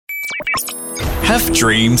Have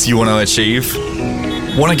dreams you want to achieve?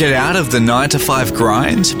 Want to get out of the 9-to-5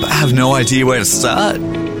 grind, but have no idea where to start?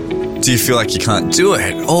 Do you feel like you can't do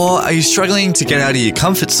it? Or are you struggling to get out of your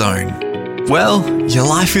comfort zone? Well, your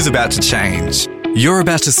life is about to change. You're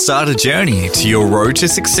about to start a journey to your road to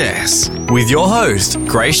success with your host,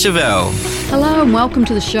 Grace Chevelle. Hello and welcome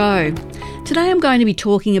to the show. Today I'm going to be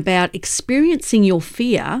talking about experiencing your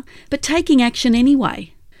fear, but taking action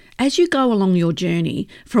anyway. As you go along your journey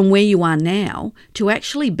from where you are now to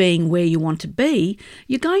actually being where you want to be,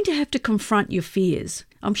 you're going to have to confront your fears.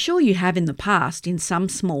 I'm sure you have in the past in some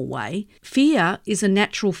small way. Fear is a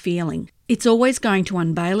natural feeling. It's always going to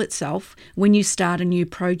unveil itself when you start a new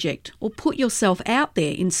project or put yourself out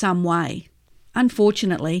there in some way.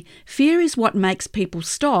 Unfortunately, fear is what makes people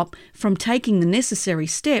stop from taking the necessary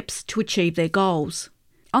steps to achieve their goals.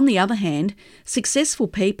 On the other hand, successful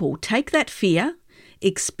people take that fear,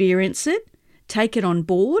 experience it, take it on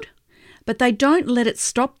board, but they don't let it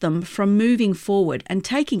stop them from moving forward and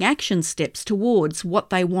taking action steps towards what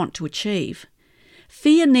they want to achieve.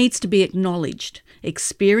 Fear needs to be acknowledged,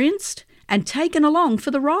 experienced, and taken along for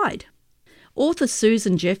the ride. Author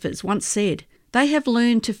Susan Jeffers once said, "They have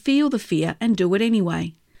learned to feel the fear and do it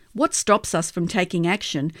anyway." What stops us from taking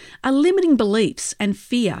action are limiting beliefs and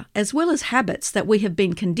fear, as well as habits that we have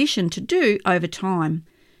been conditioned to do over time.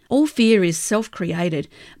 All fear is self-created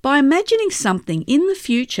by imagining something in the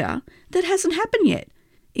future that hasn't happened yet.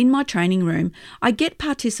 In my training room, I get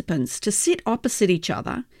participants to sit opposite each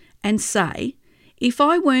other and say, "If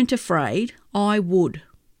I weren't afraid, I would."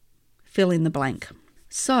 Fill in the blank.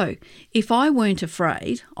 So, if I weren't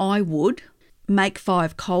afraid, I would make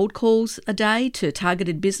 5 cold calls a day to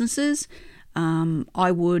targeted businesses.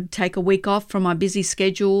 I would take a week off from my busy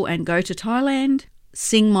schedule and go to Thailand,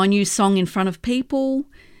 sing my new song in front of people,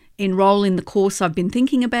 enroll in the course I've been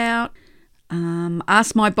thinking about,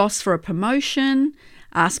 ask my boss for a promotion,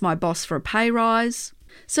 ask my boss for a pay rise.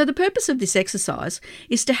 So the purpose of this exercise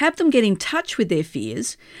is to have them get in touch with their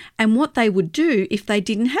fears and what they would do if they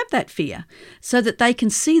didn't have that fear, so that they can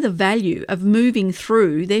see the value of moving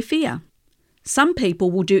through their fear. Some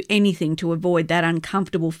people will do anything to avoid that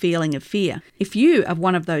uncomfortable feeling of fear. If you are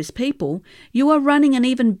one of those people, you are running an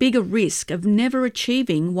even bigger risk of never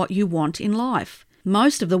achieving what you want in life.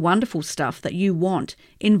 Most of the wonderful stuff that you want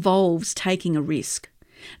involves taking a risk.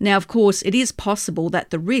 Now, of course, it is possible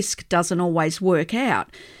that the risk doesn't always work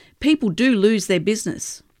out. People do lose their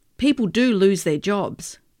business. People do lose their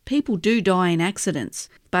jobs. People do die in accidents.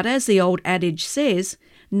 But as the old adage says,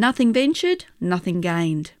 nothing ventured, nothing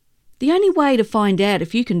gained. The only way to find out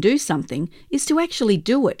if you can do something is to actually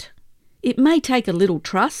do it. It may take a little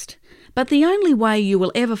trust, but the only way you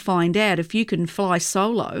will ever find out if you can fly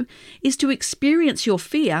solo is to experience your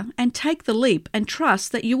fear and take the leap and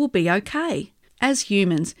trust that you will be okay. As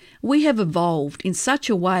humans, we have evolved in such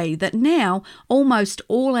a way that now almost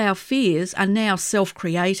all our fears are now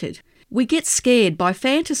self-created. We get scared by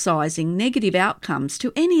fantasizing negative outcomes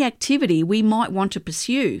to any activity we might want to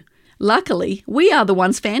pursue. Luckily, we are the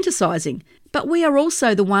ones fantasizing, but we are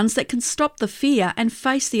also the ones that can stop the fear and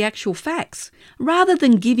face the actual facts, rather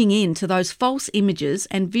than giving in to those false images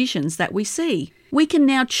and visions that we see. We can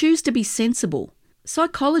now choose to be sensible.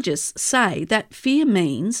 Psychologists say that fear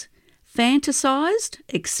means fantasized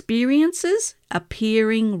experiences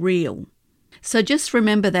appearing real. So just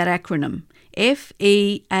remember that acronym,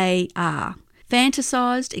 FEAR,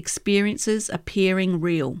 fantasized experiences appearing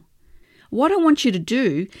real. What I want you to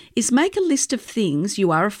do is make a list of things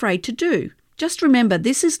you are afraid to do. Just remember,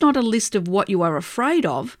 this is not a list of what you are afraid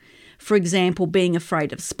of, for example, being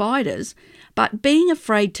afraid of spiders, but being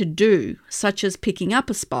afraid to do, such as picking up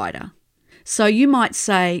a spider. So you might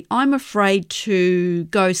say, I'm afraid to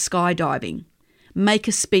go skydiving, make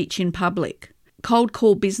a speech in public, cold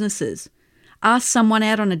call businesses, ask someone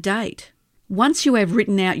out on a date. Once you have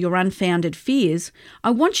written out your unfounded fears,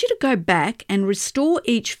 I want you to go back and restore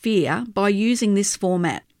each fear by using this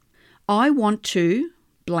format. I want to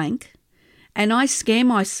blank, and I scare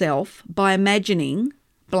myself by imagining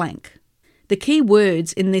blank. The key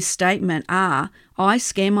words in this statement are, I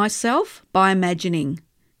scare myself by imagining.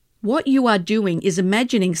 What you are doing is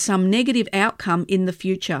imagining some negative outcome in the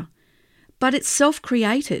future, but it's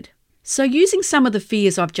self-created. So using some of the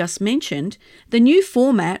fears I've just mentioned, the new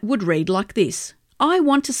format would read like this. I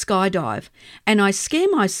want to skydive, and I scare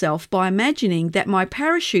myself by imagining that my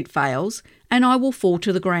parachute fails and I will fall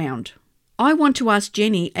to the ground. I want to ask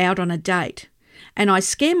Jenny out on a date, and I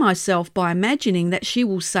scare myself by imagining that she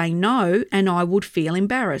will say no and I would feel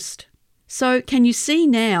embarrassed. So can you see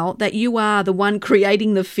now that you are the one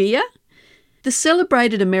creating the fear? The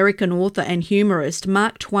celebrated American author and humorist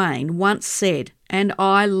Mark Twain once said, and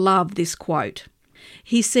I love this quote,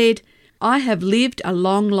 He said, "I have lived a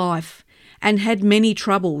long life and had many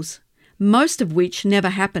troubles, most of which never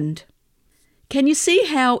happened." Can you see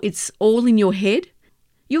how it's all in your head?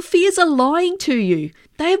 Your fears are lying to you.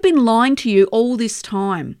 They have been lying to you all this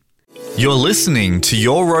time. You're listening to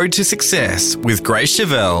Your Road to Success with Grace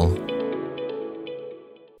Chevelle.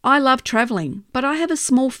 I love travelling, but I have a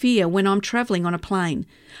small fear when I'm travelling on a plane.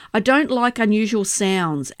 I don't like unusual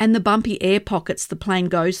sounds and the bumpy air pockets the plane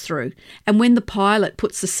goes through, and when the pilot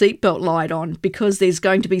puts the seatbelt light on because there's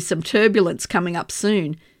going to be some turbulence coming up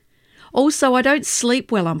soon. Also, I don't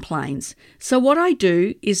sleep well on planes, so what I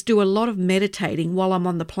do is do a lot of meditating while I'm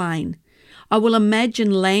on the plane. I will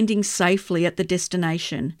imagine landing safely at the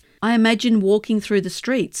destination. I imagine walking through the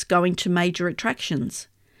streets, going to major attractions,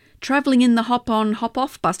 travelling in the hop-on,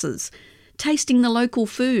 hop-off buses, tasting the local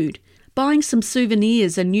food, buying some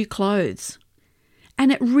souvenirs and new clothes.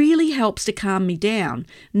 And it really helps to calm me down,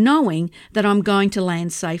 knowing that I'm going to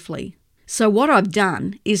land safely. So what I've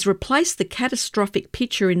done is replace the catastrophic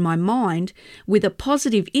picture in my mind with a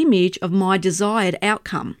positive image of my desired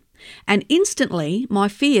outcome, and instantly my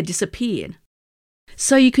fear disappeared.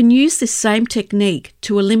 So you can use this same technique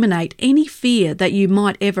to eliminate any fear that you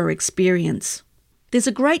might ever experience. There's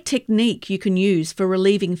a great technique you can use for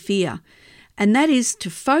relieving fear, and that is to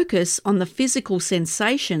focus on the physical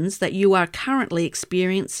sensations that you are currently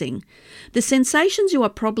experiencing. The sensations you are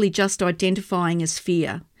probably just identifying as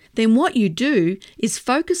fear. Then what you do is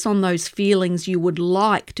focus on those feelings you would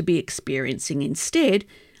like to be experiencing instead,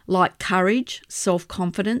 like courage,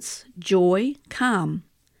 self-confidence, joy, calm.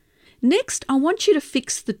 Next, I want you to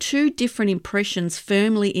fix the two different impressions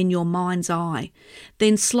firmly in your mind's eye,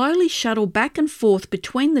 then slowly shuttle back and forth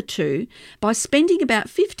between the two by spending about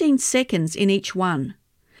 15 seconds in each one.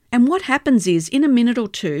 And what happens is, in a minute or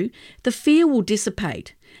two, the fear will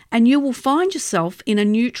dissipate, and you will find yourself in a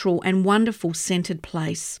neutral and wonderful centered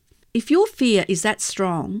place. If your fear is that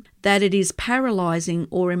strong that it is paralysing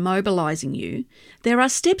or immobilising you, there are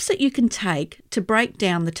steps that you can take to break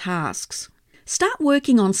down the tasks. Start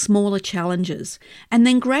working on smaller challenges and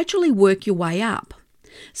then gradually work your way up.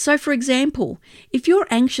 So, for example, if you're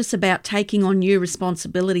anxious about taking on new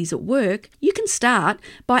responsibilities at work, you can start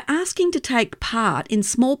by asking to take part in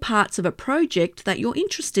small parts of a project that you're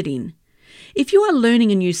interested in. If you are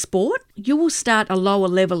learning a new sport, you will start a lower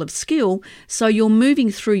level of skill, so you're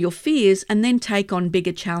moving through your fears and then take on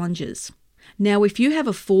bigger challenges. Now, if you have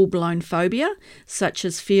a full-blown phobia, such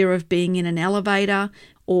as fear of being in an elevator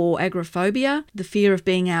or agoraphobia, the fear of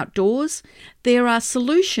being outdoors, there are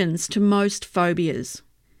solutions to most phobias.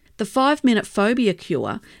 The 5-minute phobia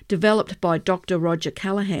cure, developed by Dr. Roger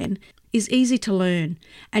Callahan, is easy to learn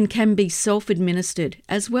and can be self-administered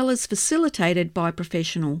as well as facilitated by a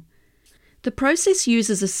professional. The process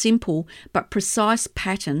uses a simple but precise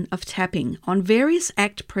pattern of tapping on various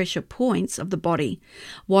act pressure points of the body,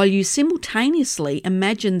 while you simultaneously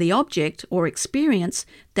imagine the object or experience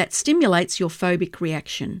that stimulates your phobic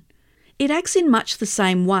reaction. It acts in much the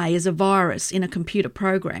same way as a virus in a computer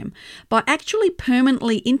program, by actually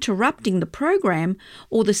permanently interrupting the program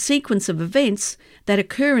or the sequence of events that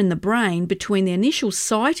occur in the brain between the initial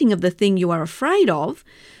sighting of the thing you are afraid of,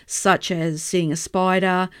 such as seeing a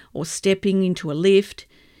spider or stepping into a lift,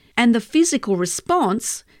 and the physical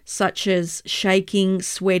response, such as shaking,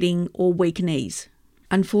 sweating, or weak knees.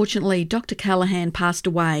 Unfortunately, Dr. Callahan passed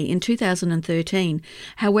away in 2013.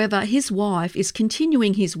 However, his wife is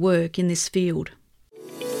continuing his work in this field.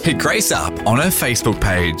 Hit Grace up on her Facebook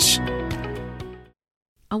page.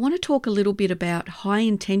 I want to talk a little bit about high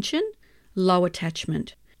intention, low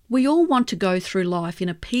attachment. We all want to go through life in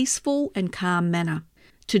a peaceful and calm manner.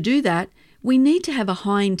 To do that, we need to have a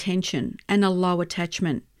high intention and a low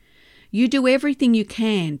attachment. You do everything you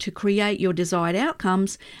can to create your desired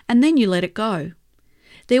outcomes, and then you let it go.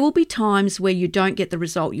 There will be times where you don't get the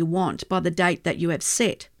result you want by the date that you have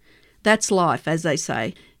set. That's life, as they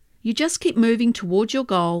say. You just keep moving towards your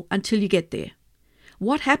goal until you get there.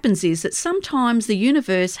 What happens is that sometimes the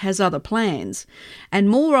universe has other plans, and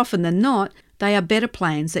more often than not, they are better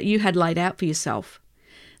plans that you had laid out for yourself.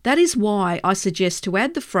 That is why I suggest to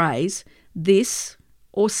add the phrase, this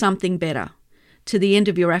or something better, to the end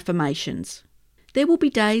of your affirmations. There will be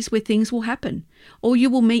days where things will happen, or you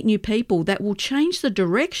will meet new people that will change the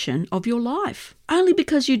direction of your life, only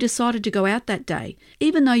because you decided to go out that day,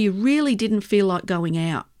 even though you really didn't feel like going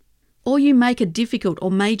out. Or you make a difficult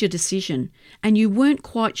or major decision, and you weren't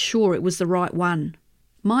quite sure it was the right one.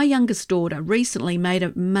 My youngest daughter recently made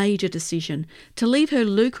a major decision to leave her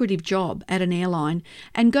lucrative job at an airline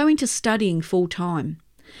and go into studying full-time.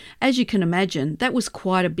 As you can imagine, that was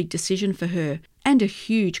quite a big decision for her and a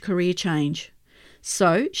huge career change.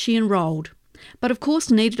 So she enrolled. but of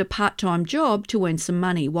course needed a part-time job to earn some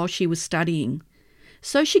money while she was studying.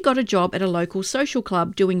 So she got a job at a local social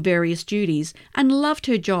club doing various duties and loved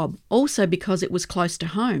her job, also because it was close to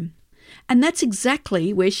home. And that's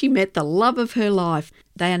exactly where she met the love of her life.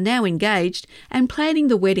 They are now engaged and planning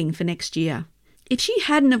the wedding for next year. If she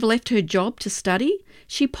hadn't have left her job to study,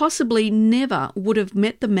 she possibly never would have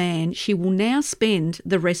met the man she will now spend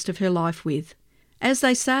the rest of her life with. As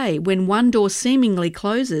they say, when one door seemingly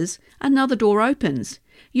closes, another door opens.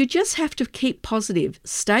 You just have to keep positive,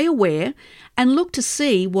 stay aware, and look to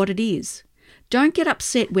see what it is. Don't get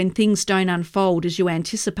upset when things don't unfold as you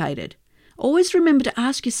anticipated. Always remember to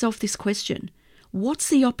ask yourself this question: what's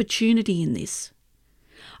the opportunity in this?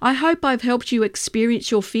 I hope I've helped you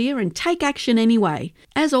experience your fear and take action anyway.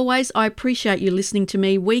 As always, I appreciate you listening to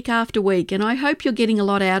me week after week, and I hope you're getting a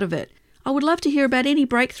lot out of it. I would love to hear about any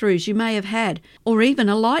breakthroughs you may have had, or even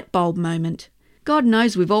a light bulb moment. God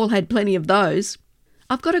knows we've all had plenty of those.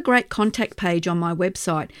 I've got a great contact page on my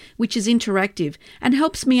website, which is interactive and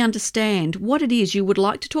helps me understand what it is you would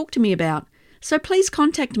like to talk to me about. So please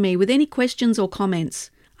contact me with any questions or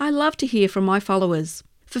comments. I love to hear from my followers.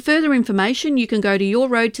 For further information, you can go to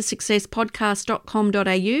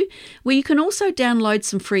yourroadtosuccesspodcast.com.au, where you can also download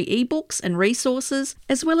some free ebooks and resources,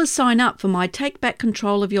 as well as sign up for my Take Back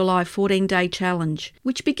Control of Your Life 14-Day Challenge,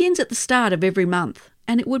 which begins at the start of every month.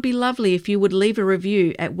 And it would be lovely if you would leave a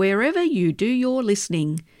review at wherever you do your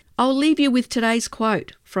listening. I'll leave you with today's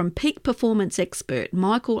quote from peak performance expert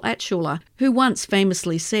Michael Altschuler, who once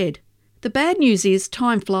famously said, "The bad news is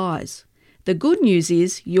time flies. The good news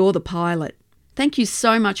is you're the pilot." Thank you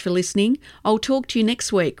so much for listening. I'll talk to you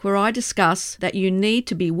next week, where I discuss that you need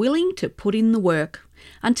to be willing to put in the work.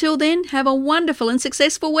 Until then, have a wonderful and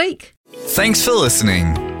successful week. Thanks for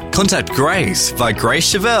listening. Contact Grace via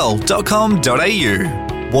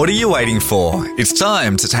gracechevelle.com.au. What are you waiting for? It's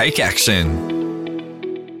time to take action.